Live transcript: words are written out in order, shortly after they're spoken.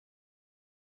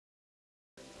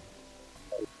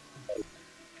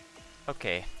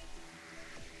Okay.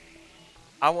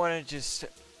 I want to just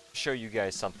show you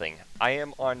guys something. I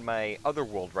am on my other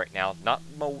world right now, not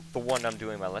the one I'm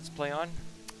doing my Let's Play on.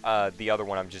 The other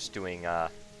one I'm just doing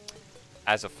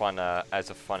as a fun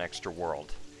extra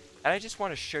world. And I just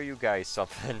want to show you guys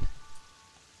something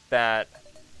that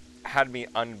had me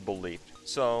unbelieved.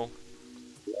 So,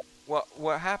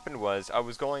 what happened was I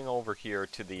was going over here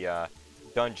to the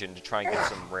dungeon to try and get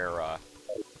some rare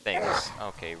things.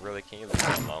 Okay, really? Can you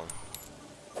leave me alone?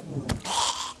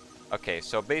 Okay,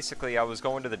 so basically I was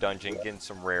going to the dungeon, getting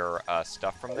some rare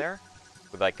stuff from there.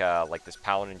 With like this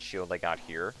paladin shield I got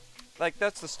here. Like,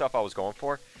 that's the stuff I was going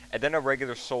for. And then a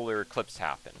regular solar eclipse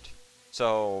happened.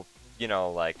 So, you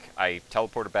know, like, I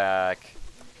teleported back,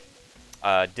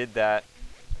 did that,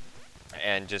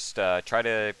 and just try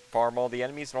to farm all the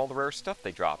enemies and all the rare stuff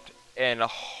they dropped. And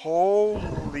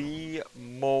holy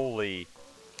moly,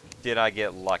 did I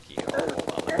get lucky. Oh, hold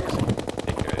on, let me just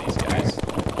take care of these guys.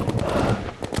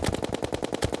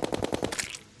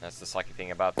 That's the sucky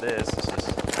thing about this, is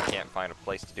just I can't find a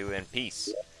place to do it in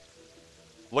peace.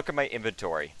 Look at my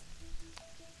inventory.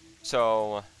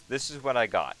 So, this is what I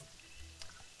got.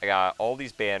 I got all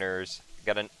these banners. I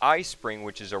got an eye spring,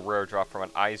 which is a rare drop from an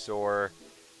Izor.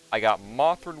 I got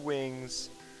Mothron Wings,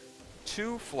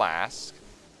 2 flasks,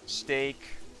 steak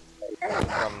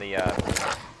from the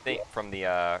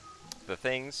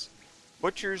things,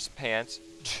 butcher's pants,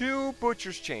 2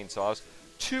 butcher's chainsaws,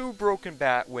 2 broken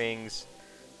bat wings,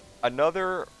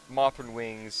 another Mothron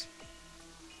Wings,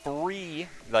 3,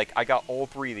 like, I got all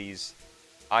 3 of these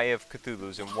Eye of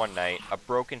Cthulhu's in one night, a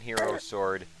broken hero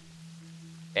sword,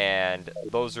 and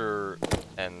those are,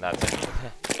 and that's it.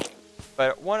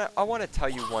 But I want to tell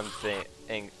you one thing,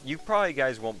 and you probably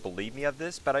guys won't believe me of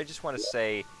this, but I just want to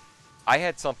say I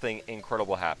had something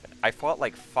incredible happen. I fought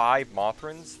like 5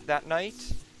 Mothrons that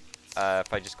night.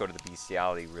 If I just go to the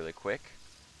bestiality really quick.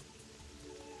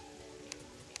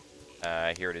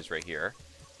 Here it is right here.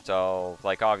 So,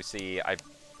 like, obviously, I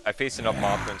faced enough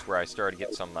Mothrons where I started to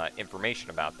get some information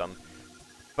about them.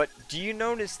 But do you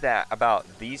notice that about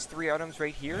these 3 items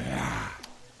right here?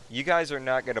 You guys are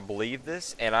not going to believe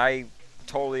this, and I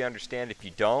totally understand if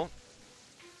you don't.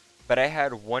 But I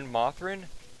had one Mothron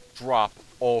drop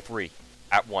all 3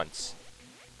 at once.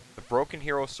 The Broken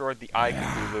Hero Sword, the Eye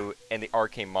Cthulhu, and the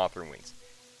Arcane Mothron Wings.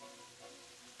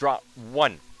 Drop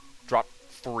 1. Drop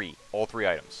 3. All 3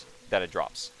 items that it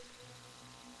drops.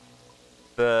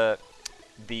 The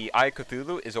Eye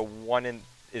Cthulhu is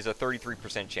a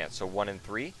 33% chance, so 1 in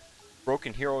 3.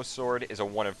 Broken Hero Sword is a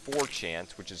 1 in 4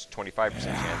 chance, which is 25%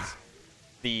 chance.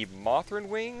 The Mothron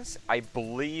Wings, I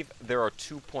believe there are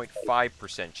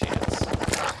 2.5% chance.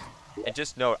 And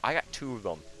just note, I got 2 of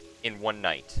them in one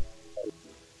night.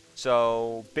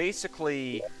 So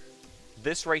basically,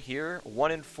 this right here,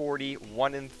 1 in 40,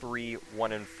 1 in 3,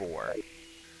 1 in 4.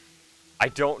 I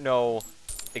don't know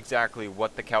exactly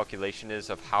what the calculation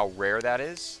is of how rare that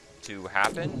is to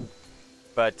happen,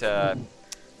 but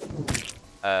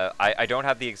I don't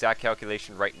have the exact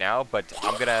calculation right now, but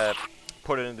I'm gonna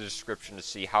put it in the description to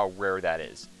see how rare that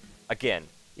is. Again,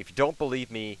 if you don't believe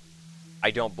me,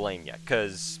 I don't blame you,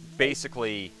 because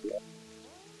basically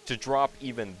to drop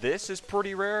even this is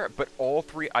pretty rare, but all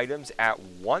 3 items at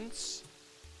once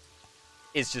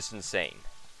is just insane.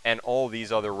 And all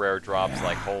these other rare drops,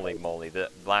 like, holy moly,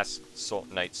 the last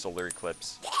night solar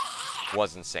eclipse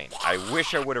was insane. I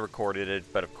wish I would have recorded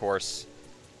it, but of course,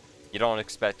 you don't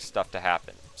expect stuff to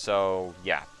happen. So,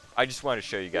 yeah, I just wanted to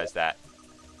show you guys that.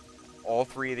 All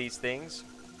 3 of these things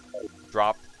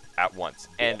drop at once.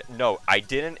 And no, I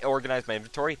didn't organize my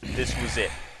inventory. This was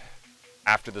it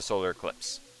after the solar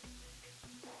eclipse.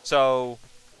 So,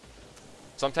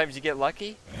 sometimes you get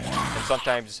lucky, and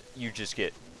sometimes you just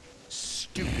get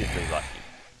stupidly lucky.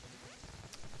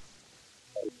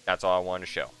 That's all I wanted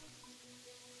to show.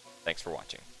 Thanks for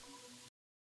watching.